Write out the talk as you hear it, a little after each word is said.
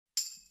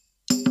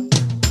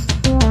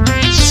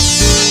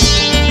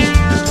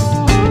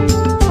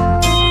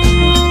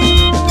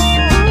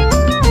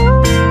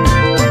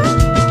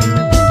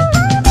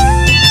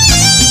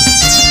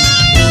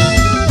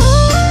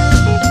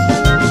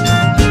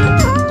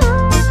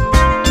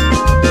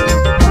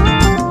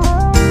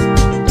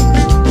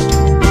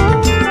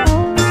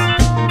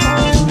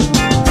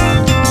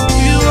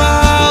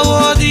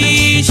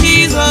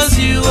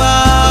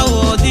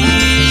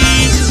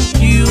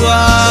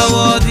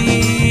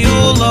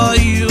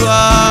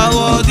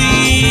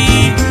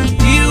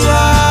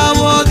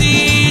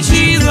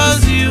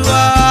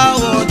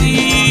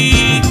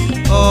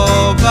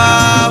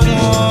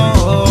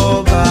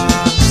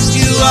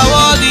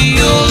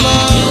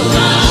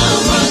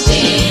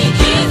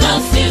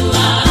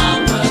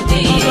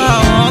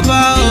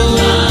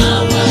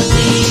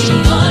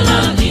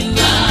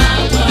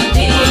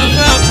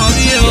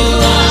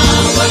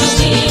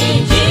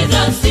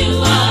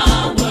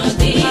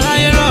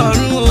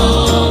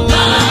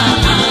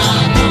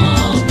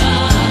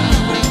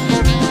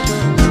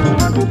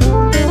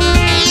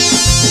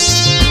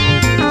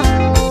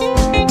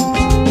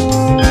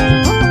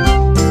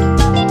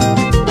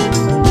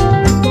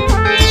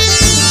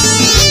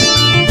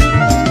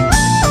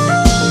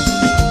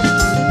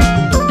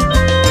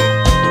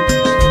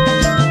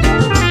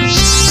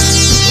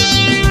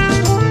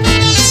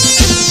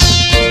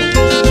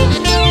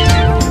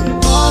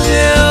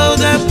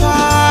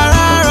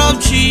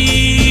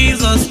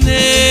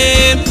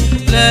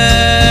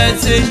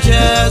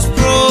angels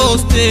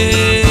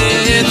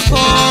prostrate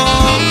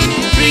fall,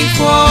 bring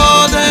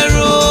forth the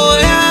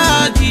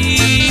royalty,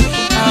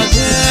 and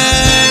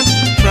them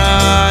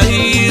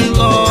crying,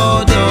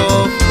 Lord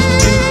of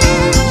all.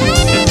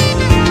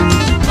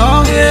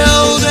 All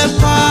hail the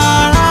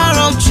power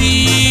of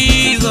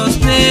Jesus'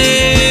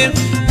 name,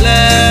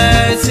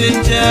 let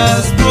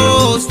angels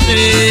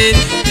prostrate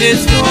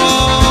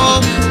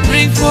fall,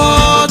 bring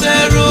forth the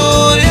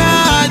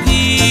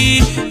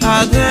royalty,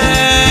 and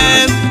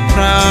them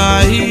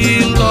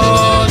crying,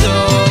 Lord of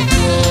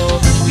all.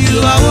 You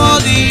are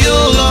worthy, O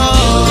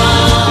Lord. You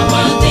are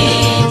worthy,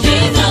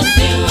 Jesus,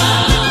 you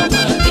are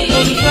worthy.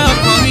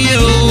 Welcome you.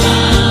 You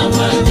are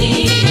worthy,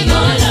 oh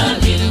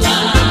Lord, you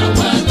are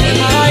worthy.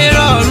 You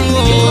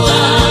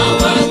are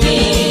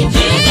worthy,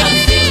 Jesus,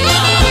 you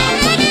are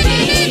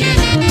worthy.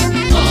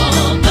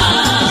 Oba,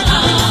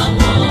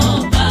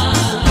 Oba.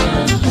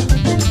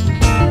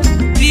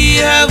 The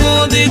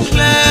heaven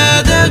declare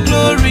the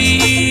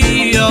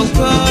glory of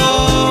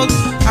God,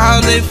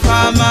 and the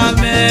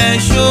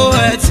firmament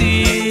showeth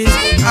it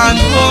and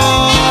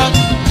what.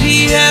 The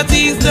earth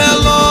is the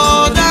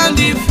Lord and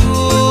the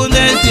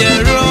fullness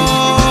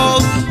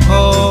thereof.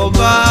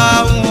 Oba,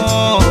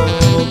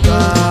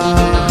 Oba.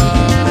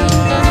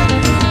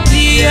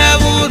 The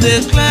heaven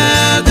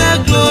declare the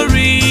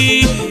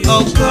glory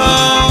of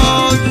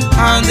God,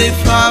 and the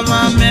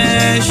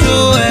firmament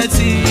showeth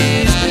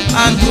it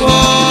and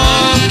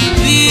what.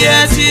 The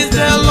earth is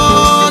the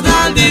Lord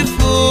and the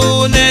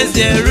fullness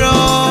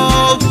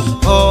thereof.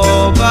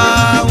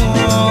 Oba,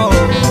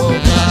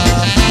 Oba.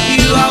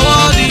 You are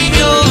worthy,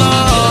 O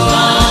Lord. You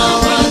are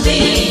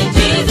worthy,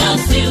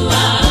 Jesus, you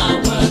are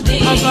worthy.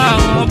 Oba,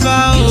 Oba,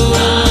 You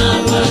are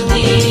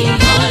worthy,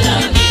 oh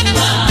Lord, you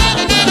are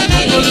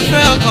worthy.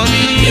 olùfẹ́ ọkàn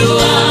mi ni You o.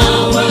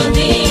 are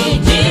worthy,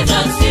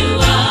 Jesus, you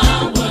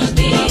are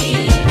worthy.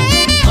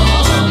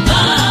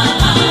 Oba,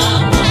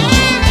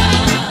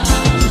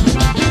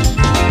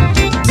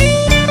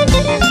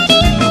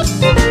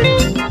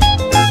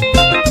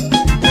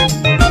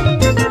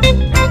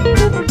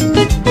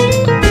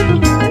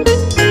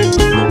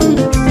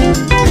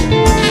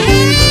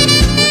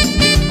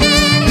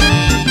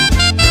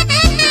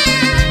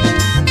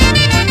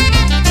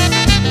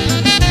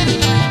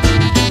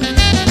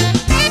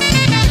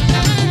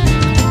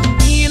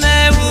 In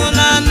heaven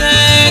and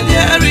earth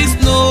there is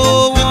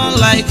no one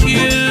like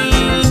you.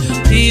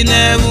 In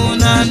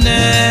heaven and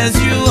earth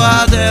you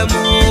are the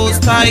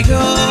most high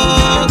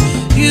God.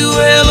 You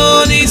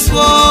alone is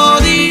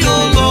worthy,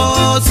 O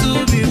Lord,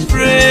 to be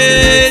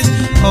praised.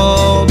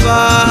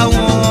 Oba,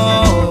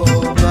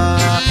 Oba.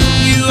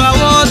 You are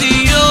worthy,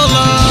 O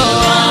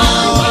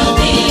Lord.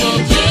 worthy,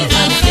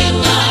 Jesus, you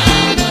are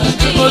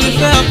worthy.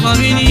 Olùfẹ́ ọkàn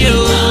mi ni o.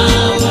 You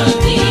are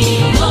worthy,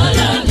 oh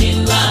Lord, you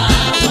are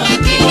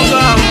worthy.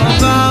 Oba,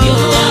 Oba, You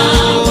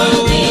are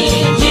worthy,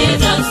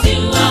 Jesus,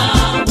 you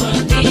are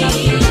worthy.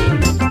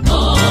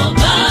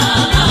 Oba,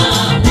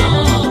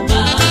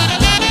 Oba.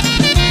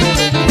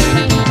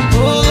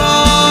 O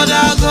Lord,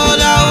 our God,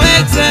 how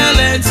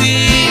excellent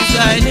is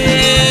thy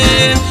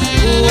name,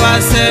 who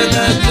has set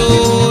the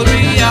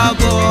glory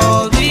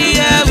above the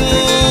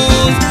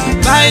heavens.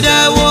 By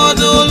thy word,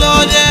 O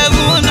Lord,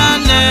 heaven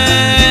and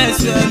earth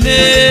were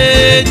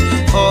made.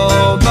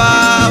 Oba,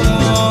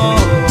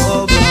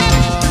 Oba.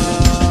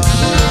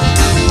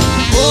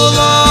 O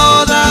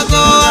Lord, our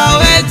God, how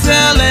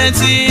excellent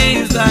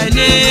is thy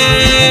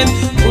name,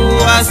 who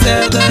has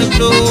set the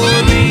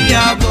glory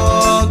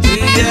above the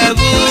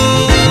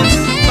heavens.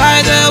 By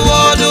the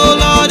word, O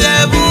Lord,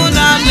 heaven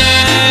and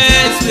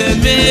earth were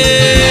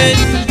made.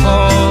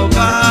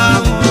 Oba,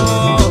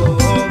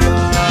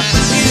 Oba.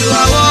 You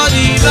are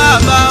worthy,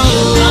 Baba,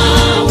 You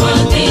are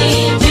worthy,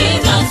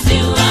 Jesus,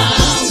 you are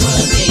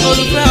worthy.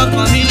 olùfẹ́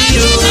ọkàn mi ni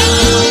o. You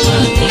are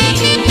worthy,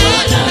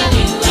 oh Lord,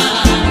 you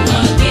are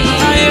worthy.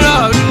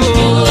 Ayérọ̀rùn o.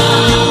 You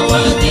are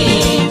worthy,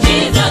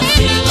 Jesus,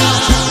 you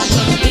are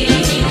worthy.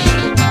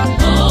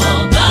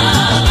 Oba,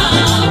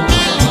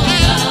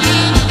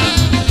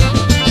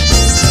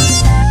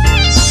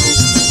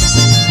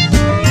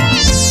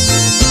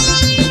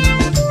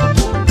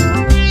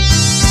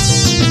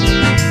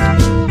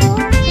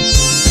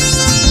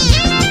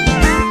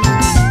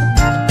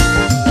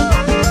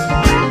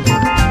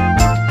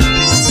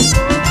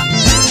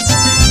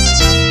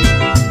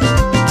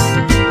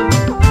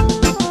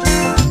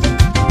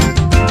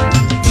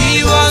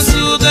 Give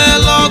unto the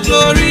Lord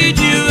glory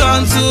due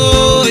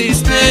unto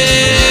his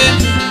name.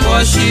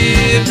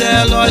 Worship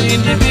the Lord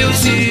in the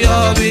beauty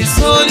of his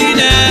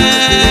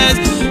holiness.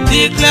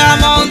 Declare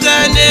among the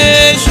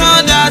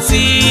nations that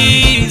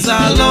he is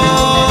our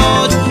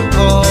Lord.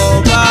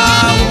 Oba,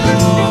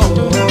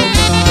 Oba.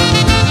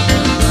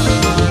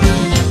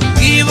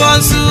 Give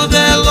unto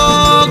the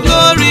Lord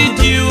glory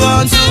due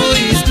unto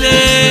his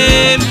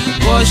name.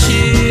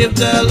 Worship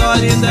the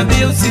Lord in the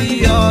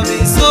beauty of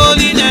his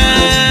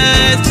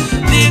holiness.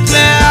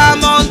 Declare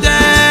among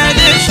the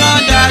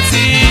nations that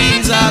he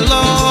is our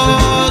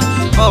Lord.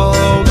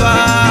 Oba,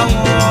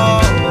 Oba.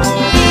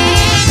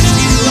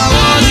 You are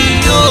worthy,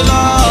 O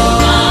Lord.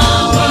 you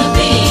are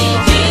worthy,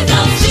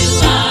 Jesus, you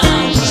are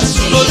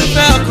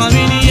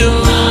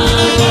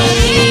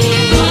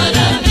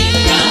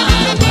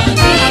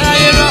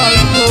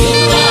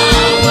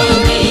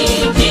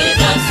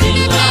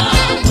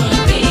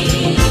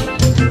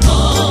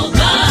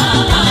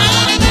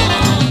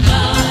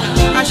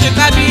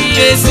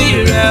kábíyèsí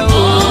rẹ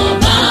o.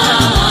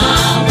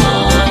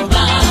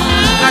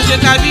 Ká ṣe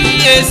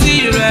kábíyèsí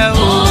rẹ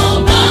o.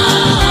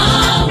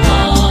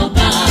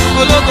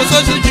 Ológo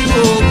sójú ju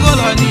ògo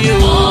lọ ni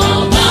o.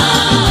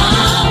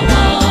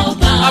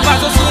 Ọba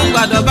tó tún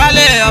gbàdọ̀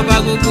balẹ̀ ọba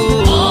gbogbo.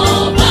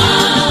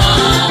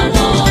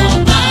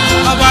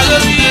 Ọba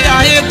lórí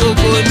ayé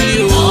gbogbo ni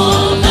o.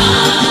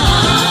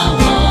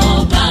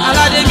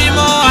 Aládé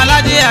mímọ́,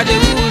 aládé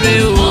àdéwúre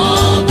o.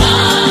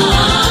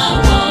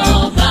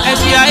 Ẹ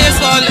fi ayé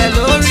sọlẹ̀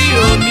lórí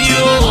omi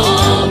o.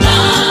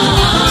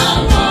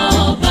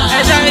 Ẹ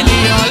dá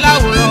ènìyàn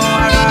láwòrán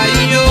ara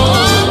yín o.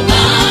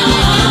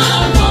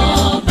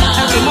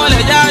 Ẹ fi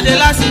mọ́lẹ̀ jáde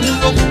láti inú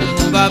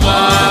òkùnkùn bàbá.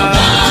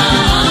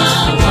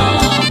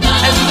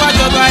 Ẹ fi wá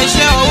jọba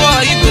iṣẹ́ ọwọ́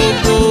yín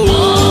gbogbo.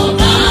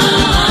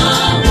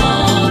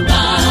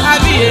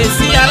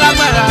 Kábíyèsí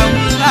alágbára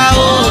ńlá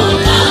o.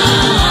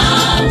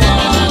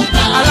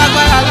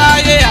 Alágbára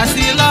láyé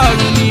àti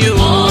lọ́run ni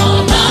o.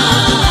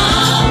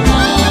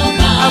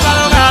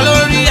 Agbára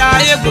lórí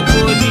ayé gbogbo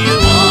ni o.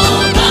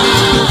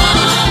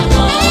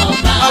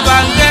 Ọba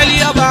áńgẹ́lì,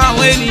 ọba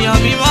àwọn ènìyàn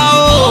mímọ́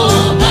o.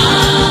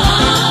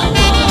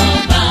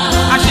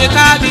 A ṣe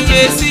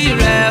kábíyèsí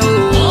rẹ o.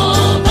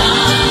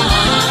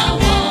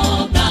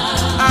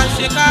 A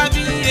ṣe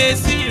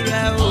kábíyèsí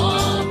rẹ o.